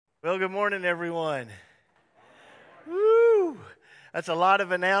Well, good morning, everyone. Woo! That's a lot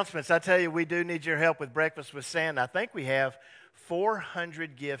of announcements. I tell you, we do need your help with Breakfast with Santa. I think we have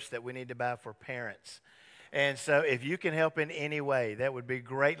 400 gifts that we need to buy for parents. And so if you can help in any way, that would be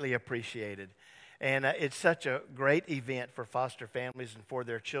greatly appreciated. And it's such a great event for foster families and for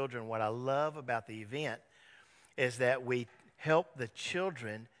their children. What I love about the event is that we help the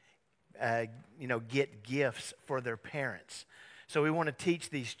children, get gifts for their parents. So we want to teach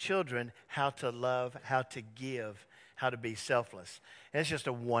these children how to love, how to give, how to be selfless. And it's just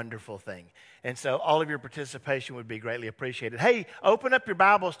a wonderful thing. And so all of your participation would be greatly appreciated. Hey, open up your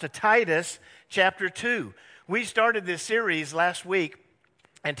Bibles to Titus chapter 2. We started this series last week,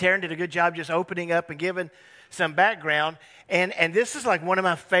 and Taryn did a good job just opening up and giving some background. And this is like one of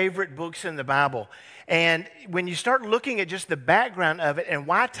my favorite books in the Bible. And when you start looking at just the background of it and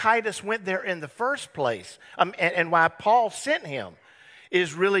why Titus went there in the first place, and why Paul sent him,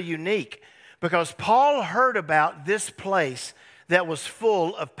 is really unique. Because Paul heard about this place that was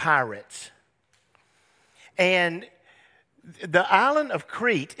full of pirates. And the island of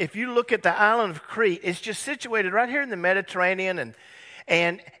Crete, if you look at the island of Crete, it's just situated right here in the Mediterranean,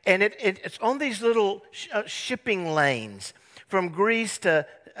 and it's on these little shipping lanes from Greece to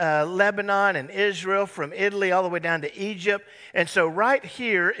Lebanon and Israel, from Italy all the way down to Egypt. And so right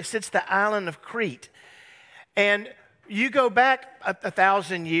here sits the island of Crete. And you go back a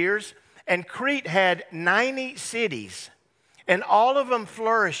 1,000 years, and Crete had 90 cities, and all of them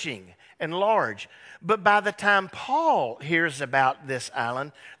flourishing and large. But by the time Paul hears about this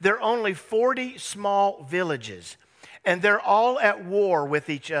island, there are only 40 small villages, and they're all at war with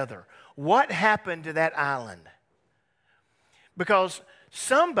each other. What happened to that island? Because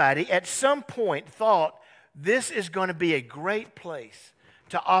somebody at some point thought this is going to be a great place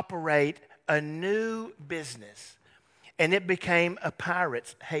to operate a new business, and it became a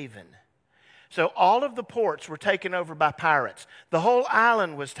pirate's haven. So all of the ports were taken over by pirates. The whole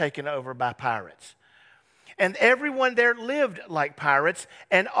island was taken over by pirates. And everyone there lived like pirates,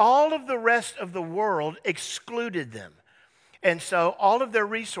 and all of the rest of the world excluded them. And so all of their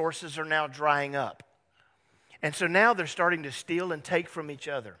resources are now drying up. And so now they're starting to steal and take from each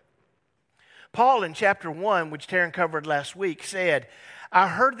other. Paul in chapter 1, which Taryn covered last week, said, "I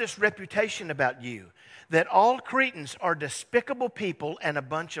heard this reputation about you, that all Cretans are despicable people and a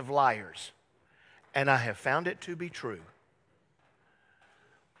bunch of liars. And I have found it to be true."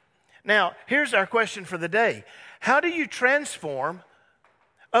 Now, here's our question for the day. How do you transform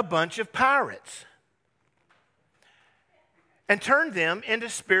a bunch of pirates and turn them into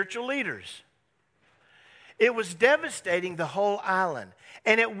spiritual leaders? It was devastating the whole island.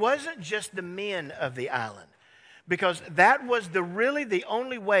 And it wasn't just the men of the island. Because that was really the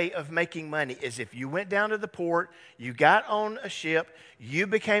only way of making money, is if you went down to the port, you got on a ship, you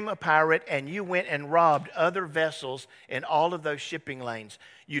became a pirate, and you went and robbed other vessels in all of those shipping lanes.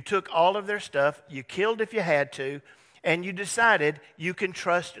 You took all of their stuff, you killed if you had to, and you decided you can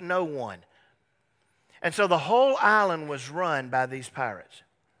trust no one. And so the whole island was run by these pirates.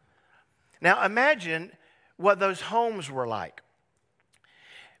 Now imagine what those homes were like.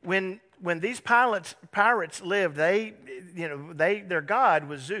 When these pirates lived, their god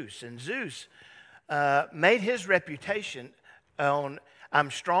was Zeus, and Zeus made his reputation on, I'm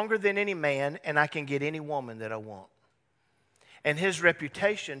stronger than any man, and I can get any woman that I want. And his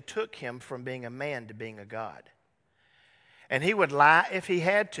reputation took him from being a man to being a god. And he would lie if he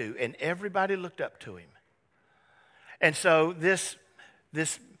had to, and everybody looked up to him. And so this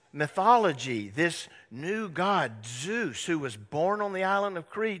mythology, this new god, Zeus, who was born on the island of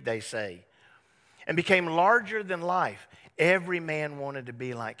Crete, they say, and became larger than life. Every man wanted to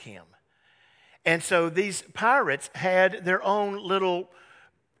be like him. And so these pirates had their own little,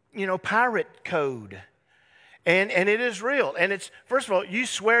 pirate code. And it is real. And it's, first of all, you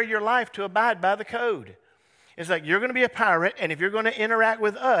swear your life to abide by the code. It's like, you're going to be a pirate, and if you're going to interact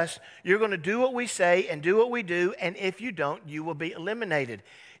with us, you're going to do what we say and do what we do, and if you don't, you will be eliminated.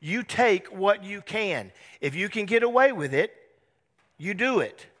 You take what you can. If you can get away with it, you do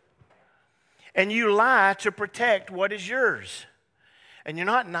it. And you lie to protect what is yours. And you're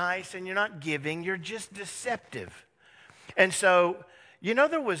not nice and you're not giving, you're just deceptive. And so,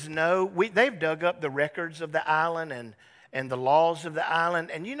 there was they've dug up the records of the island and the laws of the island.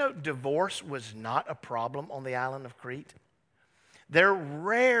 And divorce was not a problem on the island of Crete. There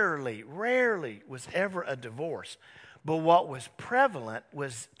rarely was ever a divorce. But what was prevalent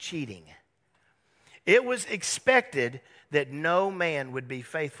was cheating. It was expected that no man would be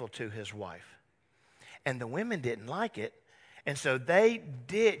faithful to his wife. And the women didn't like it. And so they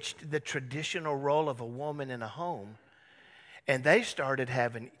ditched the traditional role of a woman in a home And they started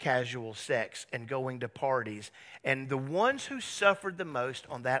having casual sex and going to parties. And the ones who suffered the most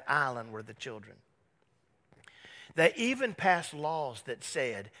on that island were the children. They even passed laws that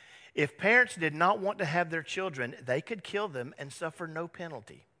said if parents did not want to have their children, they could kill them and suffer no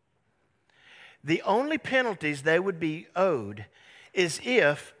penalty. The only penalties they would be owed is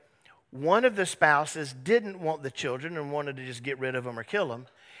if one of the spouses didn't want the children and wanted to just get rid of them or kill them,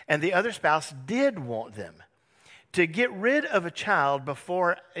 and the other spouse did want them. To get rid of a child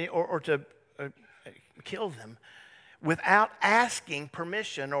before, or to kill them without asking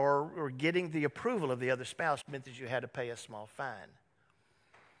permission or getting the approval of the other spouse meant that you had to pay a small fine.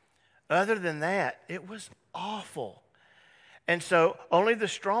 Other than that, it was awful. And so only the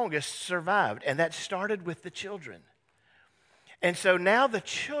strongest survived, and that started with the children. And so now the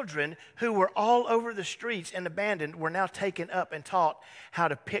children who were all over the streets and abandoned were now taken up and taught how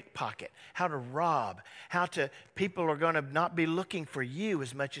to pickpocket, how to rob, people are going to not be looking for you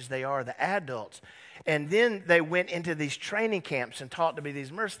as much as they are the adults. And then they went into these training camps and taught to be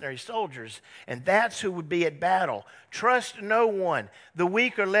these mercenary soldiers. And that's who would be at battle. Trust no one. The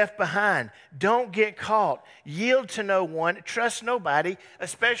weak are left behind. Don't get caught. Yield to no one. Trust nobody,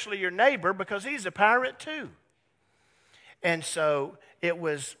 especially your neighbor, because he's a pirate too. And so it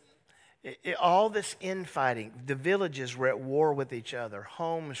was all this infighting. The villages were at war with each other.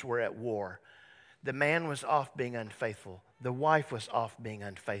 Homes were at war. The man was off being unfaithful. The wife was off being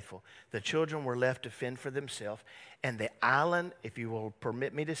unfaithful. The children were left to fend for themselves. And the island, if you will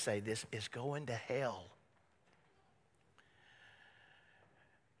permit me to say this, is going to hell.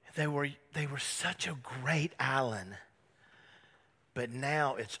 They were such a great island. But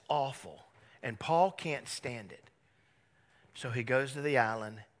now it's awful. And Paul can't stand it. So he goes to the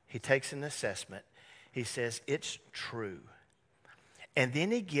island. He takes an assessment. He says, it's true. And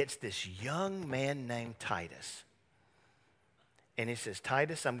then he gets this young man named Titus. And he says,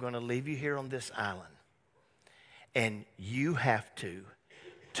 Titus, I'm going to leave you here on this island. And you have to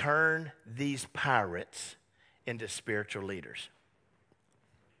turn these pirates into spiritual leaders.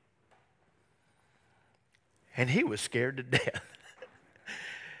 And he was scared to death.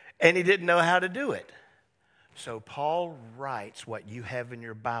 And he didn't know how to do it. So Paul writes what you have in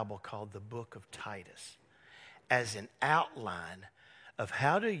your Bible called the book of Titus as an outline of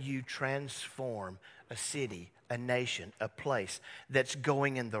how do you transform a city, a nation, a place that's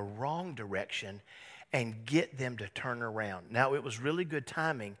going in the wrong direction and get them to turn around. Now, it was really good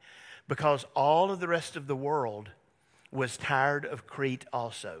timing because all of the rest of the world was tired of Crete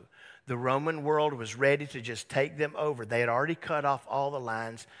also. The Roman world was ready to just take them over. They had already cut off all the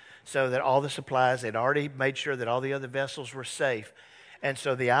lines so that all the supplies, they'd already made sure that all the other vessels were safe. And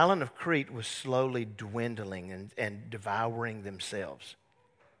so the island of Crete was slowly dwindling and devouring themselves.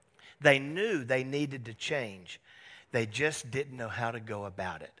 They knew they needed to change. They just didn't know how to go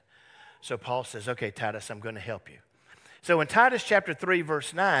about it. So Paul says, okay, Titus, I'm going to help you. So in Titus chapter 3,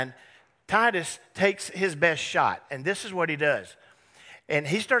 verse 9, Titus takes his best shot. And this is what he does. And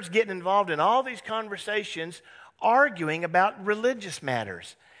he starts getting involved in all these conversations, arguing about religious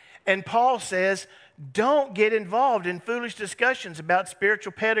matters. And Paul says, don't get involved in foolish discussions about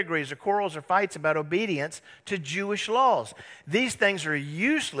spiritual pedigrees or quarrels or fights about obedience to Jewish laws. These things are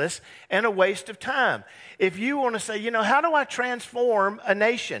useless and a waste of time. If you want to say, how do I transform a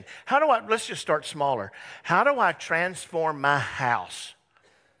nation? Let's just start smaller. How do I transform my house?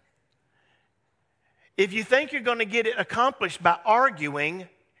 If you think you're going to get it accomplished by arguing,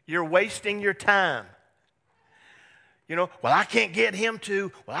 you're wasting your time. Well, I can't get him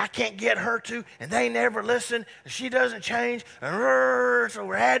to, I can't get her to, and they never listen, and she doesn't change, and so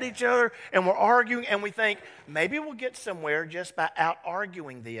we're at each other, and we're arguing, and we think, maybe we'll get somewhere just by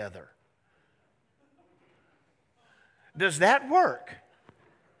out-arguing the other. Does that work?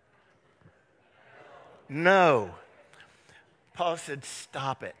 No. Paul said,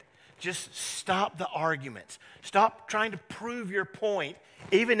 stop it. Just stop the arguments. Stop trying to prove your point,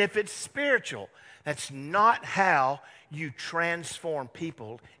 even if it's spiritual. That's not how you transform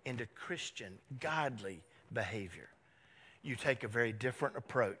people into Christian, godly behavior. You take a very different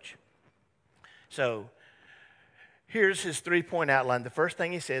approach. So here's his 3-point outline. The first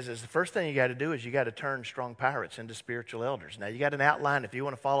thing he says is the first thing you got to do is you got to turn strong pirates into spiritual elders. Now, you got an outline. If you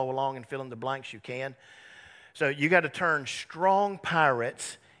want to follow along and fill in the blanks, you can. So you got to turn strong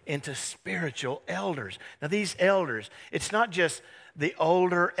pirates into spiritual elders. Now, these elders, it's not just the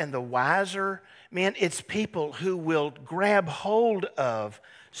older and the wiser. Man, it's people who will grab hold of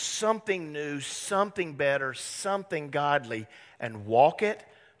something new, something better, something godly, and walk it,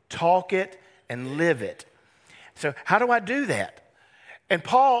 talk it, and live it. So how do I do that? And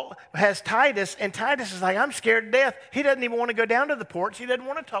Paul has Titus, and Titus is like, I'm scared to death. He doesn't even want to go down to the ports. He doesn't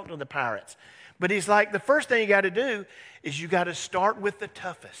want to talk to the pirates. But he's like, the first thing you got to do is you got to start with the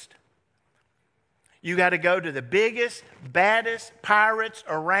toughest. You got to go to the biggest, baddest pirates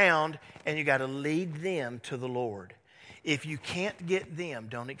around, and you got to lead them to the Lord. If you can't get them,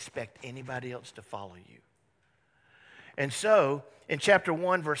 don't expect anybody else to follow you. And so, in chapter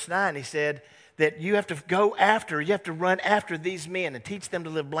 1, verse 9, he said that you have to run after these men and teach them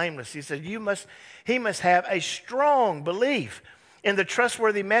to live blameless. He said, he must have a strong belief in the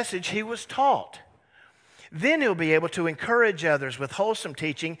trustworthy message he was taught. Then he'll be able to encourage others with wholesome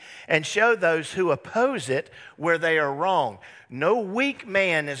teaching and show those who oppose it where they are wrong. No weak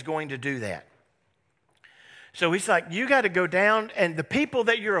man is going to do that. So he's like, you got to go down, and the people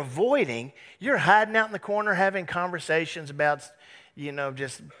that you're avoiding, you're hiding out in the corner having conversations about,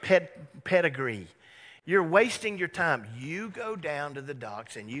 just pedigree. You're wasting your time. You go down to the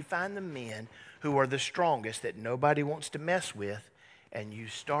docks and you find the men who are the strongest that nobody wants to mess with, and you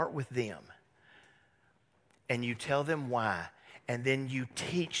start with them. And you tell them why, and then you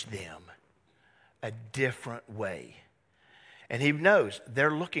teach them a different way. And he knows they're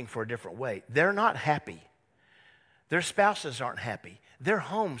looking for a different way. They're not happy. Their spouses aren't happy. Their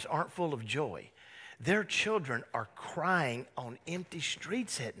homes aren't full of joy. Their children are crying on empty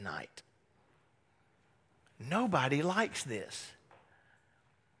streets at night. Nobody likes this.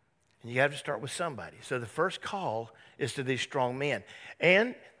 And you have to start with somebody. So the first call is to these strong men.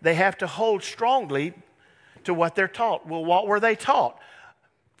 And they have to hold strongly to what they're taught. Well, what were they taught?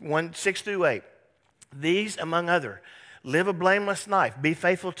 1:6-8. These, among other, live a blameless life, be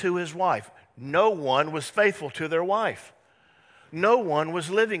faithful to his wife. No one was faithful to their wife. No one was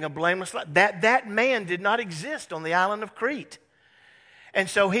living a blameless life. That man did not exist on the island of Crete. And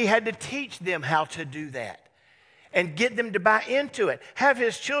so he had to teach them how to do that and get them to buy into it. Have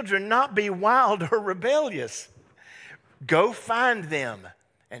his children not be wild or rebellious. Go find them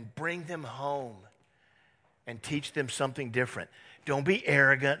and bring them home and teach them something different. Don't be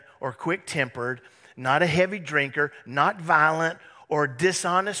arrogant or quick-tempered, not a heavy drinker, not violent or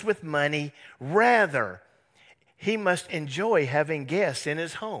dishonest with money. Rather, he must enjoy having guests in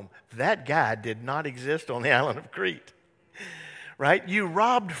his home. That guy did not exist on the island of Crete, right? You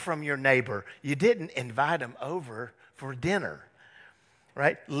robbed from your neighbor. You didn't invite him over for dinner,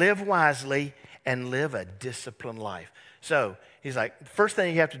 right? Live wisely and live a disciplined life. So he's like, the first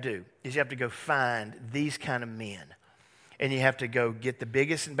thing you have to do is you have to go find these kind of men. And you have to go get the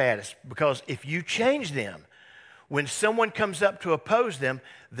biggest and baddest. Because if you change them, when someone comes up to oppose them,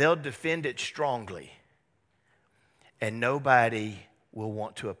 they'll defend it strongly. And nobody will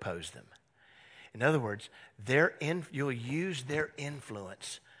want to oppose them. In other words, you'll use their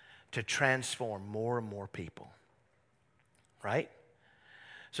influence to transform more and more people. Right?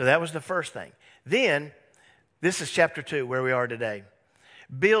 So that was the first thing. Then, this is chapter 2, where we are today.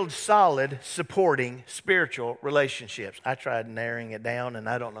 Build solid, supporting, spiritual relationships. I tried narrowing it down, and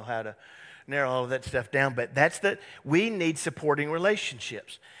I don't know how to narrow all of that stuff down, but we need supporting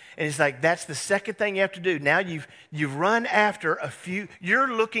relationships. And it's like, that's the second thing you have to do. Now you've run after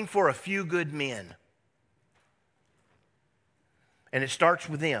you're looking for a few good men. And it starts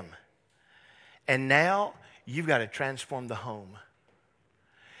with them. And now you've got to transform the home.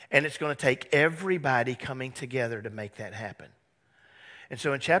 And it's going to take everybody coming together to make that happen. And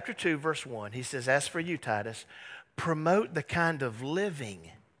so in chapter 2, verse 1, he says, as for you, Titus, promote the kind of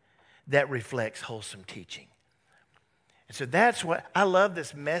living that reflects wholesome teaching. And so that's what, I love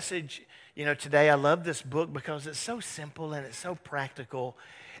this message, today. I love this book because it's so simple and it's so practical.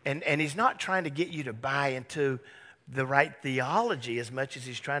 And he's not trying to get you to buy into the right theology as much as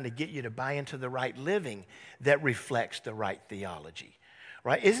he's trying to get you to buy into the right living that reflects the right theology.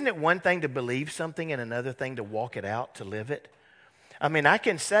 Right? Isn't it one thing to believe something and another thing to walk it out, to live it? I mean, I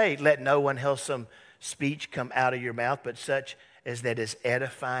can say, let no unwholesome speech come out of your mouth, but such as that is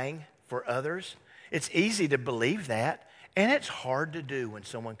edifying for others. It's easy to believe that, and it's hard to do when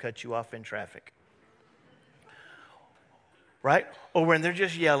someone cuts you off in traffic. Right? Or when they're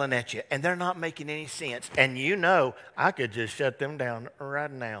just yelling at you, and they're not making any sense, and I could just shut them down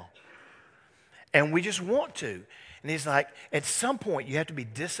right now. And we just want to. And he's like, at some point, you have to be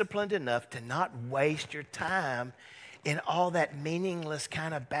disciplined enough to not waste your time in all that meaningless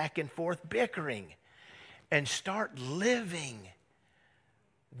kind of back and forth bickering, and start living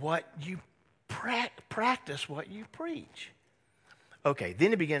what you practice, what you preach. Okay, then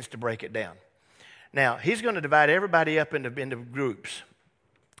he begins to break it down. Now, he's going to divide everybody up into groups,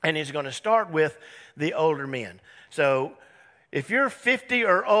 and he's going to start with the older men. So If you're 50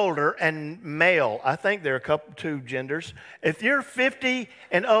 or older and male, I think there are two genders. If you're 50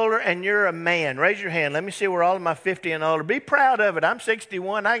 and older and you're a man, raise your hand. Let me see where all of my 50 and older. Be proud of it. I'm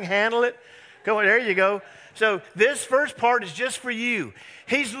 61. I can handle it. Go on, there you go. So this first part is just for you.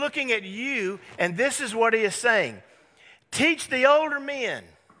 He's looking at you, and this is what he is saying. Teach the older men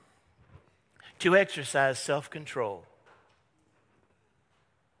to exercise self-control.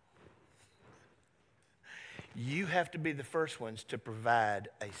 You have to be the first ones to provide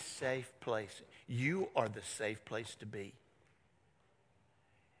a safe place. You are the safe place to be.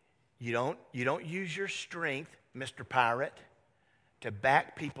 You don't use your strength, Mr. Pirate, to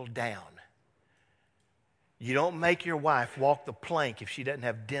back people down. You don't make your wife walk the plank if she doesn't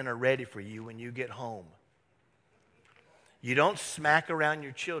have dinner ready for you when you get home. You don't smack around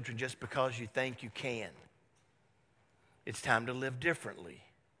your children just because you think you can. It's time to live differently.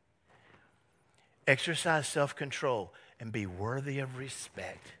 Exercise self-control and be worthy of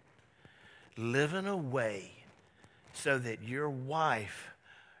respect. Live in a way so that your wife,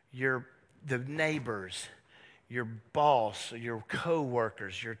 the neighbors, your boss, your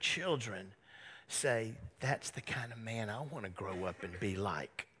co-workers, your children say, that's the kind of man I want to grow up and be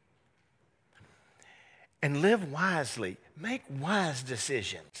like. And live wisely. Make wise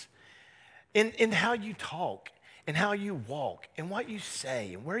decisions in how you talk, and how you walk, and what you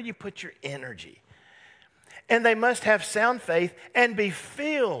say, and where you put your energy. And they must have sound faith and be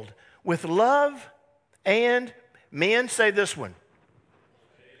filled with love and, men, say this one.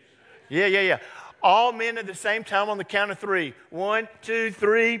 Yeah. All men at the same time on the count of three. 1, 2,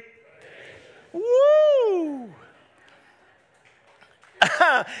 3. Woo!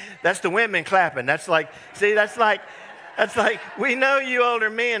 That's the women clapping. That's like, we know you older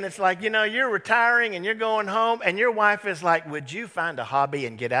men. It's like, you're retiring and you're going home and your wife is like, would you find a hobby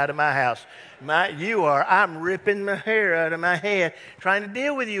and get out of my house? I'm ripping my hair out of my head trying to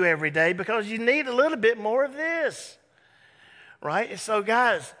deal with you every day because you need a little bit more of this. Right? So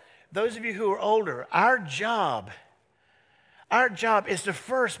guys, those of you who are older, our job is to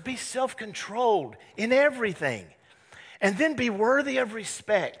first be self-controlled in everything and then be worthy of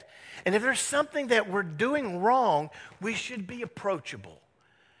respect. And if there's something that we're doing wrong, we should be approachable.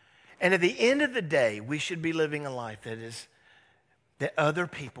 And at the end of the day, we should be living a life that other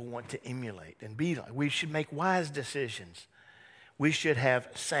people want to emulate and be like. We should make wise decisions. We should have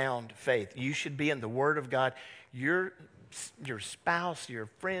sound faith. You should be in the Word of God. Your spouse, your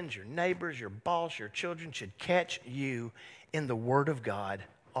friends, your neighbors, your boss, your children should catch you in the Word of God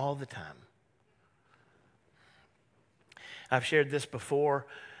all the time. I've shared this before,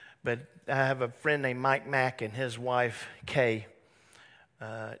 but I have a friend named Mike Mack and his wife, Kay.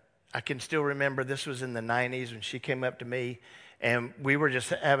 I can still remember this was in the 90s when she came up to me, and we were just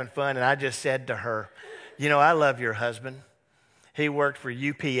having fun, and I just said to her, I love your husband. He worked for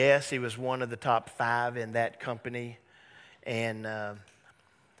UPS. He was one of the top 5 in that company, and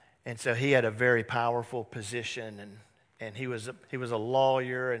so he had a very powerful position, and he was a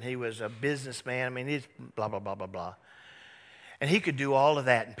lawyer, and he was a businessman. I mean, he's blah, blah, blah, blah, blah. And he could do all of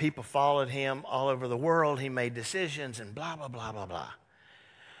that, and people followed him all over the world. He made decisions and blah, blah, blah, blah, blah.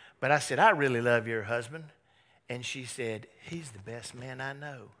 But I said, I really love your husband. And she said, he's the best man I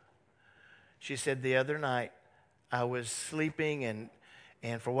know. She said, the other night, I was sleeping,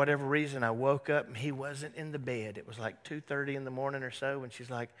 and for whatever reason, I woke up, and he wasn't in the bed. It was like 2:30 in the morning or so, and she's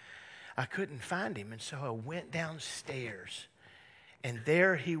like, I couldn't find him. And so I went downstairs, and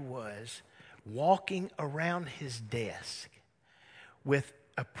there he was, walking around his desk, with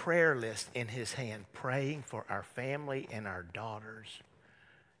a prayer list in his hand, praying for our family and our daughters,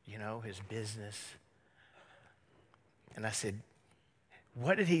 his business. And I said,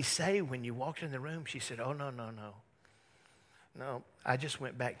 what did he say when you walked in the room? She said, oh, no. No, I just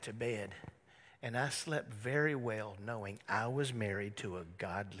went back to bed, and I slept very well knowing I was married to a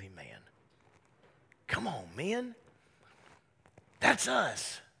godly man. Come on, men. That's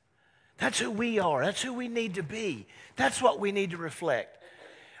us. That's who we are. That's who we need to be. That's what we need to reflect.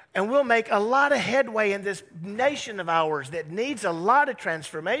 And we'll make a lot of headway in this nation of ours that needs a lot of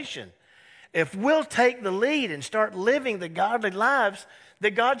transformation if we'll take the lead and start living the godly lives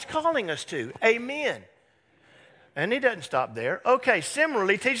that God's calling us to. Amen. And he doesn't stop there. Okay,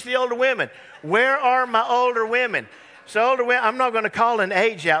 similarly, teach the older women. Where are my older women? So older women, I'm not going to call an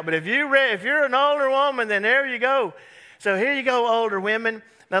age out, but if you're an older woman, then there you go. So here you go, older women.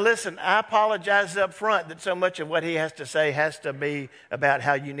 Now listen, I apologize up front that so much of what he has to say has to be about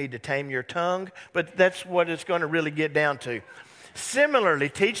how you need to tame your tongue, but that's what it's going to really get down to. Similarly,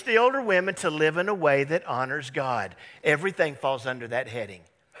 teach the older women to live in a way that honors God. Everything falls under that heading.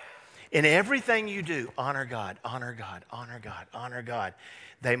 In everything you do, honor God, honor God, honor God, honor God.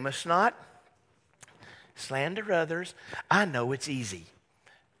 They must not slander others. I know it's easy.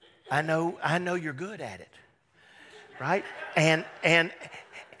 I know you're good at it, right? And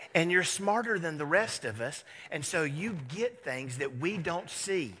you're smarter than the rest of us, and so you get things that we don't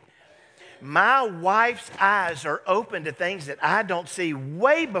see. My wife's eyes are open to things that I don't see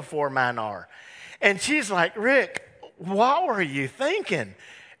way before mine are. And she's like, Rick, what were you thinking?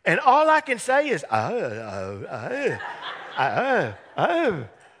 And all I can say is, I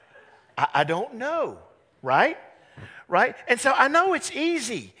don't know, right? Right? And so I know it's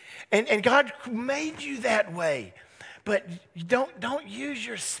easy. And God made you that way. But don't use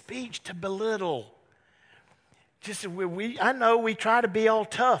your speech to belittle. Just I know we try to be all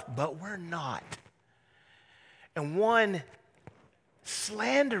tough, but we're not. And one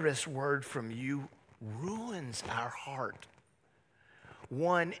slanderous word from you ruins our heart.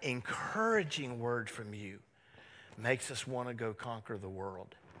 One encouraging word from you makes us want to go conquer the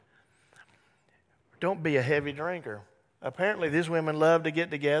world. Don't be a heavy drinker. Apparently, these women love to get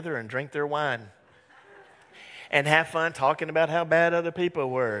together and drink their wine and have fun talking about how bad other people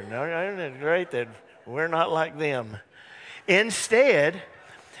were. No, isn't it great that we're not like them? Instead,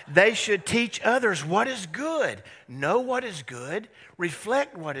 they should teach others what is good. Know what is good,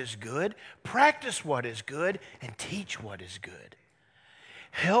 reflect what is good, practice what is good, and teach what is good.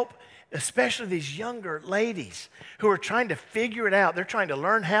 Help, especially these younger ladies who are trying to figure it out. They're trying to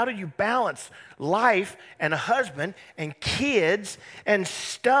learn, how do you balance life and a husband and kids and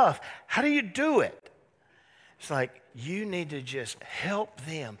stuff? How do you do it? It's like you need to just help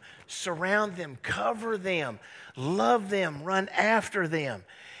them, surround them, cover them, love them, run after them.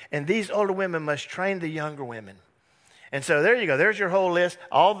 And these older women must train the younger women. And so there you go. There's your whole list.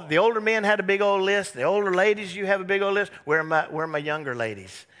 All the older men had a big old list. The older ladies, you have a big old list. Where are my younger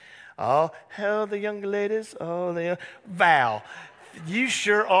ladies? Oh, hell, the younger ladies. Oh, Val, you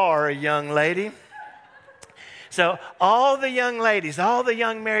sure are a young lady. So all the young ladies, all the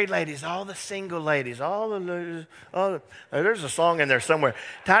young married ladies, all the single ladies, there's a song in there somewhere.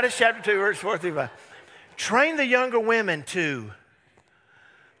 Titus chapter 2, verse 4 through 5. Train the younger women to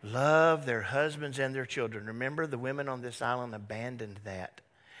love their husbands and their children. Remember, the women on this island abandoned that.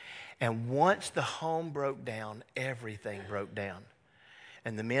 And once the home broke down, everything broke down.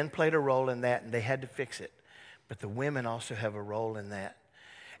 And the men played a role in that, and they had to fix it. But the women also have a role in that.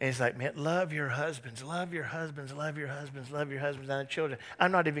 And it's like, man, love your husbands, love your husbands, love your husbands, love your husbands and their children.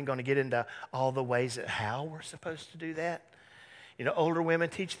 I'm not even going to get into all the ways that how we're supposed to do that. You know, older women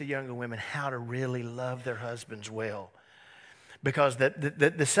teach the younger women how to really love their husbands well. Because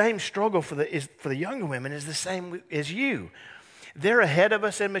the same struggle for the younger women is the same as you. They're ahead of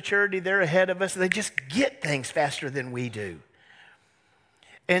us in maturity. They're ahead of us. They just get things faster than we do.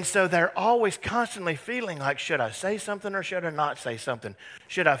 And so they're always constantly feeling like, should I say something or should I not say something?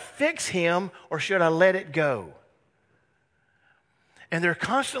 Should I fix him or should I let it go? And they're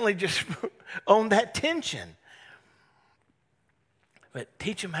constantly just on that tension. But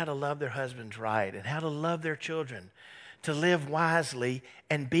teach them how to love their husbands right and how to love their children, to live wisely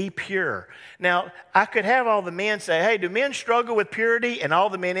and be pure. Now, I could have all the men say, hey, do men struggle with purity? And all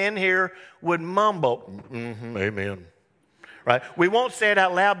the men in here would mumble, amen. Right? We won't say it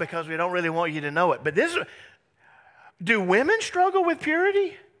out loud because we don't really want you to know it. But do women struggle with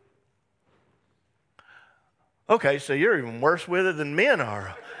purity? Okay, so you're even worse with it than men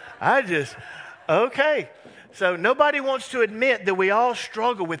are. Okay. So nobody wants to admit that we all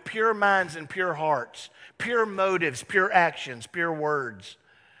struggle with pure minds and pure hearts, pure motives, pure actions, pure words.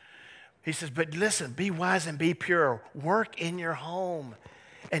 He says, but listen, be wise and be pure. Work in your home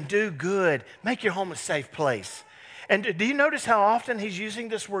and do good. Make your home a safe place. And do you notice how often he's using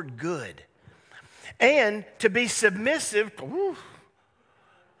this word good? And to be submissive.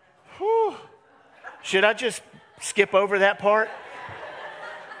 Should I just skip over that part?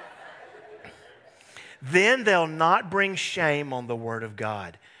 Then they'll not bring shame on the word of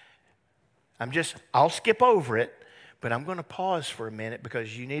God. I'll skip over it, but I'm going to pause for a minute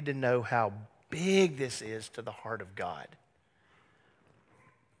because you need to know how big this is to the heart of God.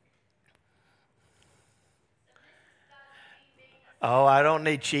 Oh, I don't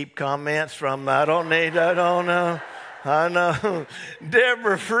need cheap comments I don't know. I know.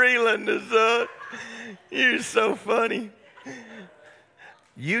 Deborah Freeland is you're so funny.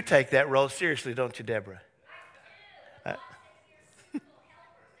 You take that role seriously, don't you, Deborah?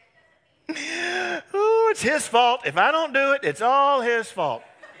 Oh, it's his fault. If I don't do it, it's all his fault.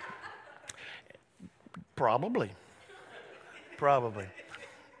 Probably.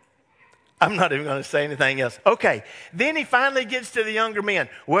 I'm not even going to say anything else. Okay. Then he finally gets to the younger men.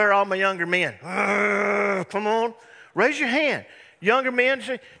 Where are all my younger men? Come on. Raise your hand. Younger men,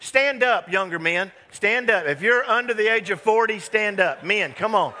 stand up, younger men. Stand up. If you're under the age of 40, stand up. Men,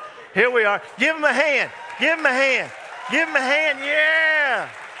 come on. Here we are. Give them a hand. Give them a hand. Give them a hand. Yeah.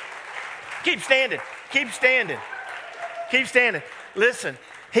 Keep standing. Keep standing. Keep standing. Listen,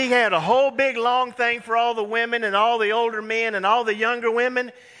 he had a whole big long thing for all the women and all the older men and all the younger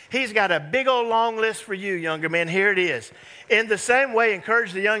women. He's got a big old long list for you, younger men. Here it is. In the same way,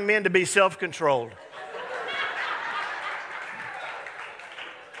 encourage the young men to be self-controlled.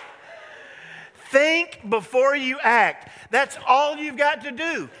 Think before you act. That's all you've got to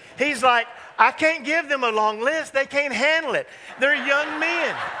do. He's like, I can't give them a long list. They can't handle it. They're young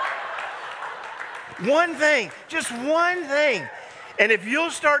men. One thing, just one thing. And if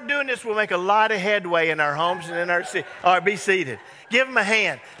you'll start doing this, we'll make a lot of headway in our homes and in our city. All right, be seated. Give them a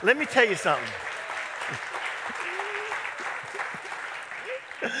hand. Let me tell you something.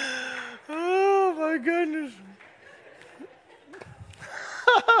 Oh, my goodness.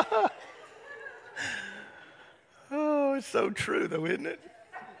 Oh, it's so true, though, isn't it?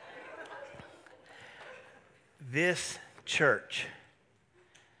 This church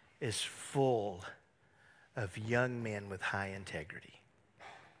is full of young men with high integrity.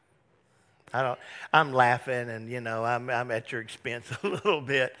 I'm laughing and, I'm at your expense a little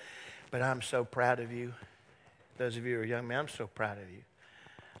bit, but I'm so proud of you. Those of you who are young men, I'm so proud of you.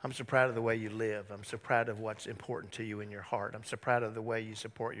 I'm so proud of the way you live. I'm so proud of what's important to you in your heart. I'm so proud of the way you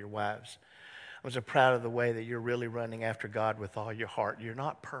support your wives. I'm so proud of the way that you're really running after God with all your heart. You're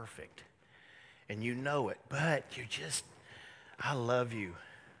not perfect, and you know it, but I love you.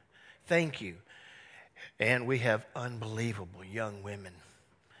 Thank you. And we have unbelievable young women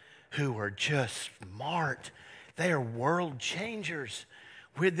who are just smart. They are world changers.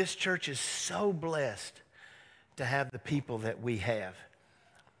 This church is so blessed to have the people that we have.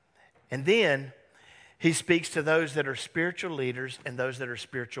 And then he speaks to those that are spiritual leaders and those that are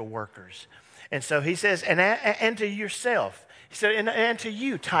spiritual workers. And so he says, and to yourself. He said, and to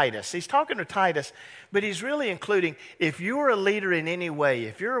you, Titus. He's talking to Titus, but he's really including, if you are a leader in any way,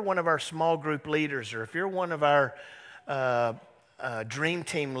 if you're one of our small group leaders, or if you're one of our dream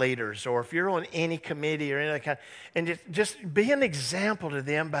team leaders, or if you're on any committee or any other kind, and just be an example to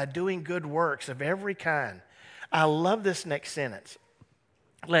them by doing good works of every kind. I love this next sentence.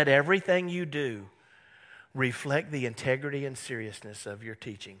 Let everything you do reflect the integrity and seriousness of your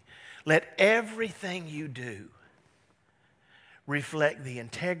teaching. Let everything you do reflect the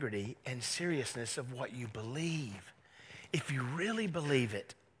integrity and seriousness of what you believe. If you really believe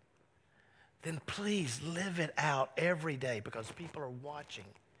it, then please live it out every day, because people are watching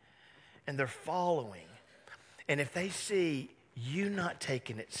and they're following. And if they see you not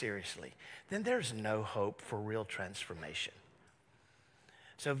taking it seriously, then there's no hope for real transformation.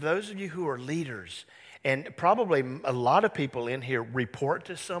 So those of you who are leaders, and probably a lot of people in here report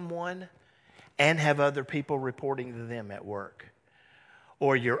to someone and have other people reporting to them at work.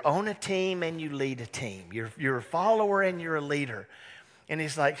 Or you're on a team and you lead a team. You're a follower and you're a leader. And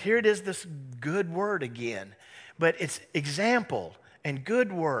he's like, here it is, this good word again. But it's example and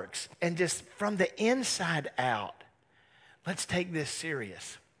good works. And just from the inside out, let's take this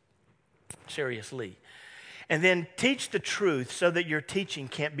seriously. And then teach the truth so that your teaching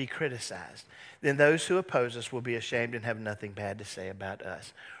can't be criticized. Then those who oppose us will be ashamed and have nothing bad to say about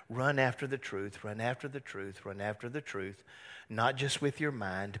us. Run after the truth, run after the truth, run after the truth, not just with your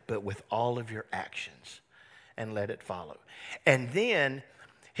mind, but with all of your actions, and let it follow. And then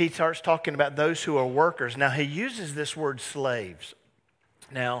he starts talking about those who are workers. Now, he uses this word slaves.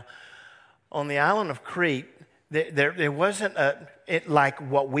 Now, on the island of Crete, there wasn't like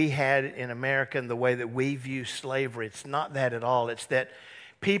what we had in America and the way that we view slavery. It's not that at all. It's that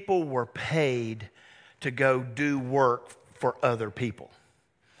people were paid to go do work for other people.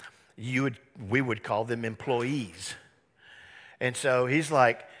 We would call them employees. And so he's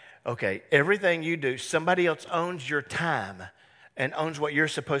like, okay, everything you do, somebody else owns your time and owns what you're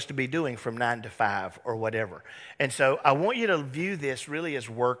supposed to be doing from 9 to 5 or whatever. And so I want you to view this really as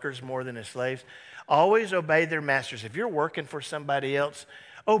workers more than as slaves. Always obey their masters. If you're working for somebody else,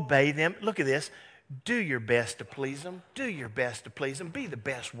 obey them. Look at this. Do your best to please them. Do your best to please them. Be the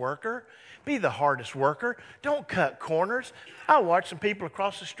best worker. Be the hardest worker. Don't cut corners. I watched some people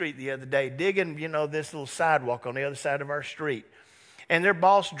across the street the other day digging, this little sidewalk on the other side of our street. And their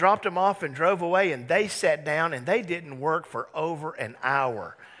boss dropped them off and drove away, and they sat down and they didn't work for over an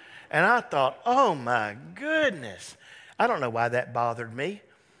hour. And I thought, oh my goodness. I don't know why that bothered me.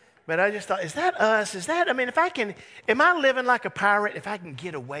 But I just thought, is that us? Am I living like a pirate? If I can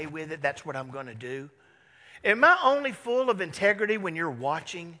get away with it, that's what I'm going to do. Am I only full of integrity when you're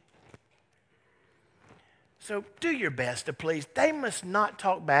watching? So do your best to please. They must not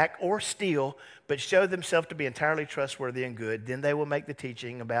talk back or steal, but show themselves to be entirely trustworthy and good. Then they will make the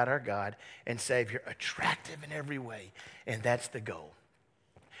teaching about our God and Savior attractive in every way. And that's the goal.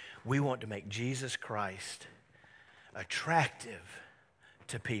 We want to make Jesus Christ attractive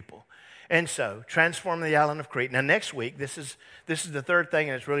to people. And so, transform the island of Crete. Now, next week, this is the third thing,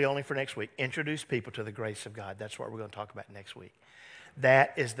 and it's really only for next week. Introduce people to the grace of God. That's what we're going to talk about next week.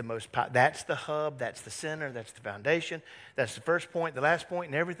 That is that's the hub, that's the center, that's the foundation, that's the first point, the last point,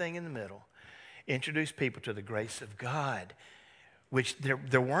 and everything in the middle. Introduce people to the grace of God, which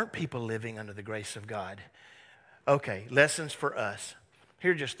there weren't people living under the grace of God. Okay, lessons for us.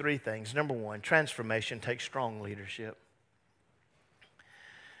 Here are just three things. Number one, transformation takes strong leadership.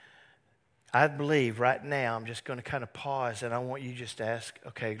 I believe right now I'm just going to kind of pause and I want you just to ask,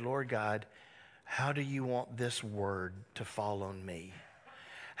 okay, Lord God, how do you want this word to fall on me?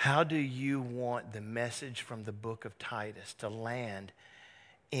 How do you want the message from the book of Titus to land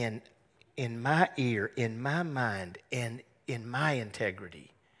in my ear, in my mind, and in my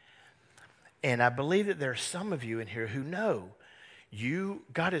integrity? And I believe that there are some of you in here who know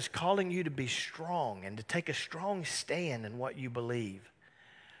God is calling you to be strong and to take a strong stand in what you believe.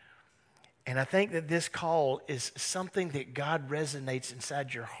 And I think that this call is something that God resonates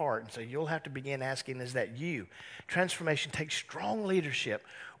inside your heart. And so you'll have to begin asking, is that you? Transformation takes strong leadership.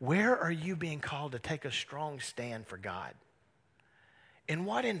 Where are you being called to take a strong stand for God? In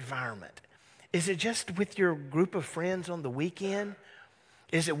what environment? Is it just with your group of friends on the weekend?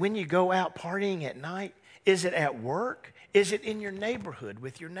 Is it when you go out partying at night? Is it at work? Is it in your neighborhood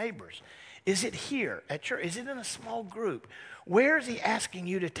with your neighbors? Is it here at church? Is it in a small group? Where is he asking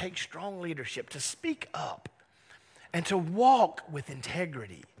you to take strong leadership, to speak up, and to walk with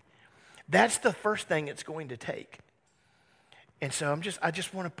integrity? That's the first thing it's going to take. And so I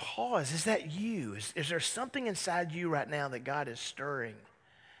just want to pause. Is that you? Is there something inside you right now that God is stirring?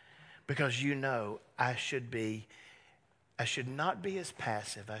 Because you know I should not be as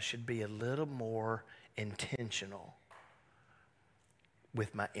passive. I should be a little more intentional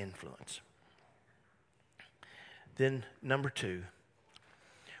with my influence. Then number two,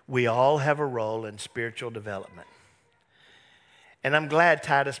 we all have a role in spiritual development. And I'm glad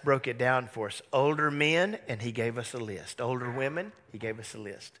Titus broke it down for us. Older men, and he gave us a list. Older women, he gave us a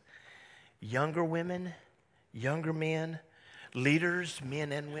list. Younger women, younger men, leaders,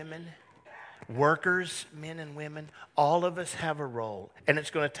 men and women, workers, men and women, all of us have a role. And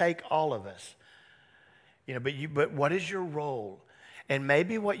it's going to take all of us. But what is your role? And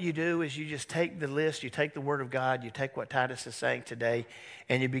maybe what you do is you just take the list, you take the Word of God, you take what Titus is saying today,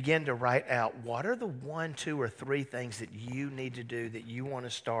 and you begin to write out what are the 1, 2, or 3 things that you need to do that you want to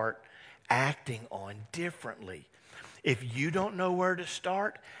start acting on differently. If you don't know where to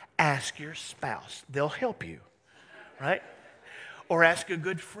start, ask your spouse. They'll help you, right? Or ask a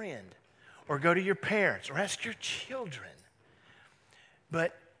good friend, or go to your parents, or ask your children.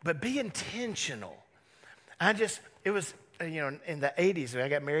 But be intentional. It was in the 80s, I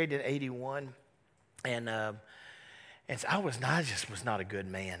got married in 81, and so I just was not a good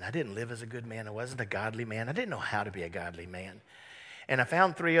man. I didn't live as a good man. I wasn't a godly man. I didn't know how to be a godly man. And I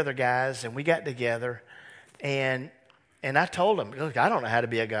found 3 other guys, and we got together, and I told them, look, I don't know how to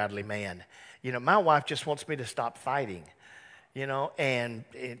be a godly man. My wife just wants me to stop fighting, and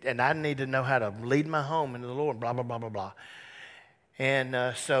I need to know how to lead my home into the Lord, blah, blah, blah, blah, blah.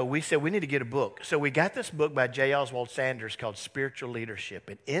 And so we said, we need to get a book. So we got this book by J. Oswald Sanders called Spiritual Leadership.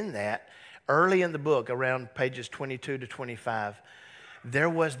 And in that, early in the book, around pages 22 to 25, there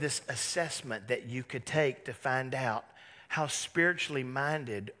was this assessment that you could take to find out how spiritually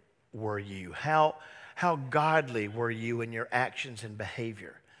minded were you, how godly were you in your actions and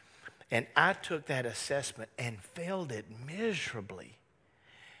behavior. And I took that assessment and failed it miserably.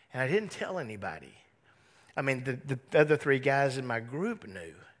 And I didn't tell anybody. The other 3 guys in my group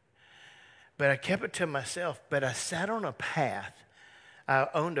knew. But I kept it to myself. But I sat on a path. I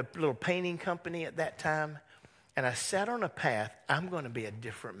owned a little painting company at that time. And I sat on a path. I'm going to be a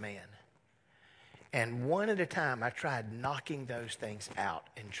different man. And one at a time, I tried knocking those things out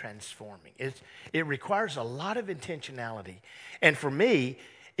and transforming. It requires a lot of intentionality. And for me,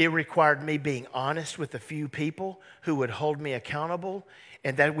 it required me being honest with a few people who would hold me accountable.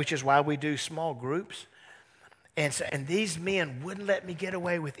 And which is why we do small groups. And these men wouldn't let me get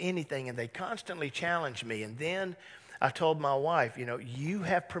away with anything, and they constantly challenged me. And then I told my wife, you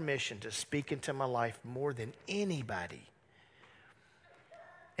have permission to speak into my life more than anybody.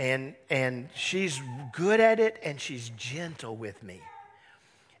 And she's good at it, and she's gentle with me.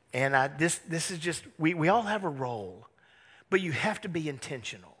 And this is just, we all have a role, but you have to be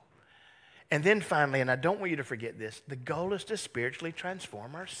intentional. And then finally, and I don't want you to forget this, the goal is to spiritually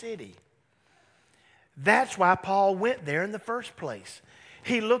transform our city. That's why Paul went there in the first place.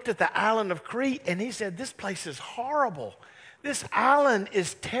 He looked at the island of Crete and he said, this place is horrible. This island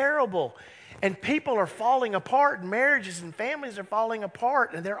is terrible. And people are falling apart, and marriages and families are falling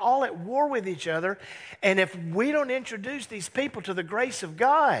apart, and they're all at war with each other. And if we don't introduce these people to the grace of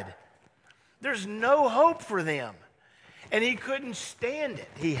God, there's no hope for them. And he couldn't stand it.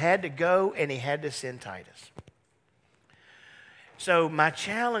 He had to go, and he had to send Titus. So my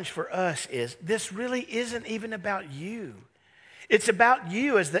challenge for us is, this really isn't even about you. It's about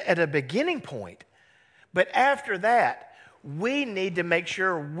you at a beginning point. But after that, we need to make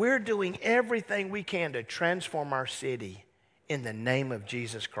sure we're doing everything we can to transform our city in the name of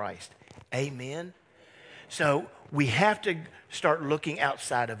Jesus Christ. Amen? So we have to start looking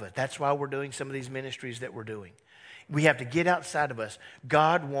outside of us. That's why we're doing some of these ministries that we're doing. We have to get outside of us.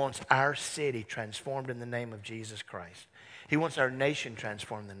 God wants our city transformed in the name of Jesus Christ. He wants our nation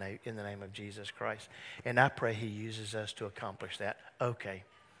transformed in the name of Jesus Christ. And I pray he uses us to accomplish that. Okay.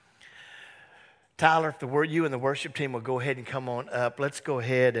 Tyler, if you and the worship team will go ahead and come on up, let's go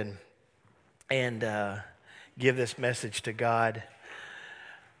ahead and give this message to God.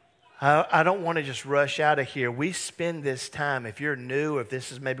 I don't want to just rush out of here. We spend this time, if you're new, if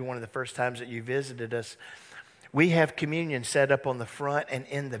this is maybe one of the first times that you visited us, we have communion set up on the front and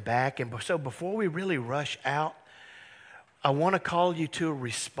in the back. And so before we really rush out, I want to call you to a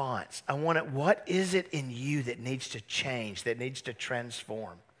response. What is it in you that needs to change, that needs to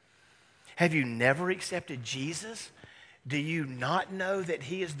transform? Have you never accepted Jesus? Do you not know that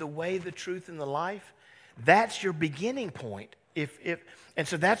he is the way, the truth, and the life? That's your beginning point. And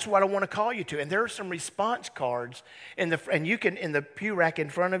so that's what I want to call you to. And there are some response cards and you can in the pew rack in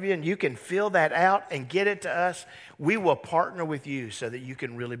front of you, and you can fill that out and get it to us. We will partner with you so that you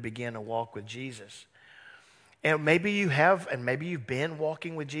can really begin a walk with Jesus. And maybe you have, and maybe you've been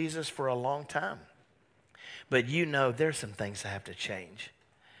walking with Jesus for a long time. But you know there's some things that have to change.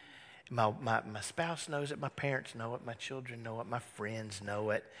 My spouse knows it, my parents know it, my children know it, my friends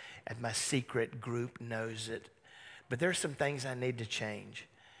know it, and my secret group knows it. But there's some things I need to change.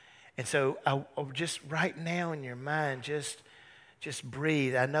 And so I just right now in your mind, just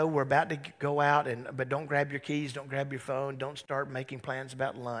breathe. I know we're about to go out, but don't grab your keys, don't grab your phone, don't start making plans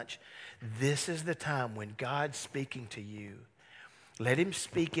about lunch. This is the time when God's speaking to you. Let him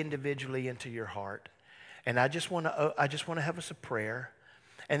speak individually into your heart. And I just want to have us a prayer.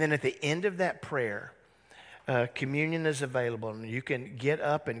 And then at the end of that prayer, communion is available. And you can get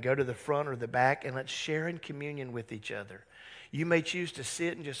up and go to the front or the back, and let's share in communion with each other. You may choose to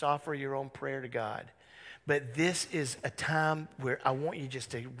sit and just offer your own prayer to God. But this is a time where I want you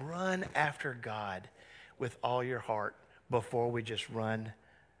just to run after God with all your heart before we just run,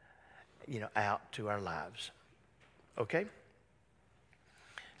 out to our lives. Okay?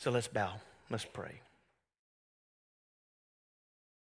 So let's bow. Let's pray.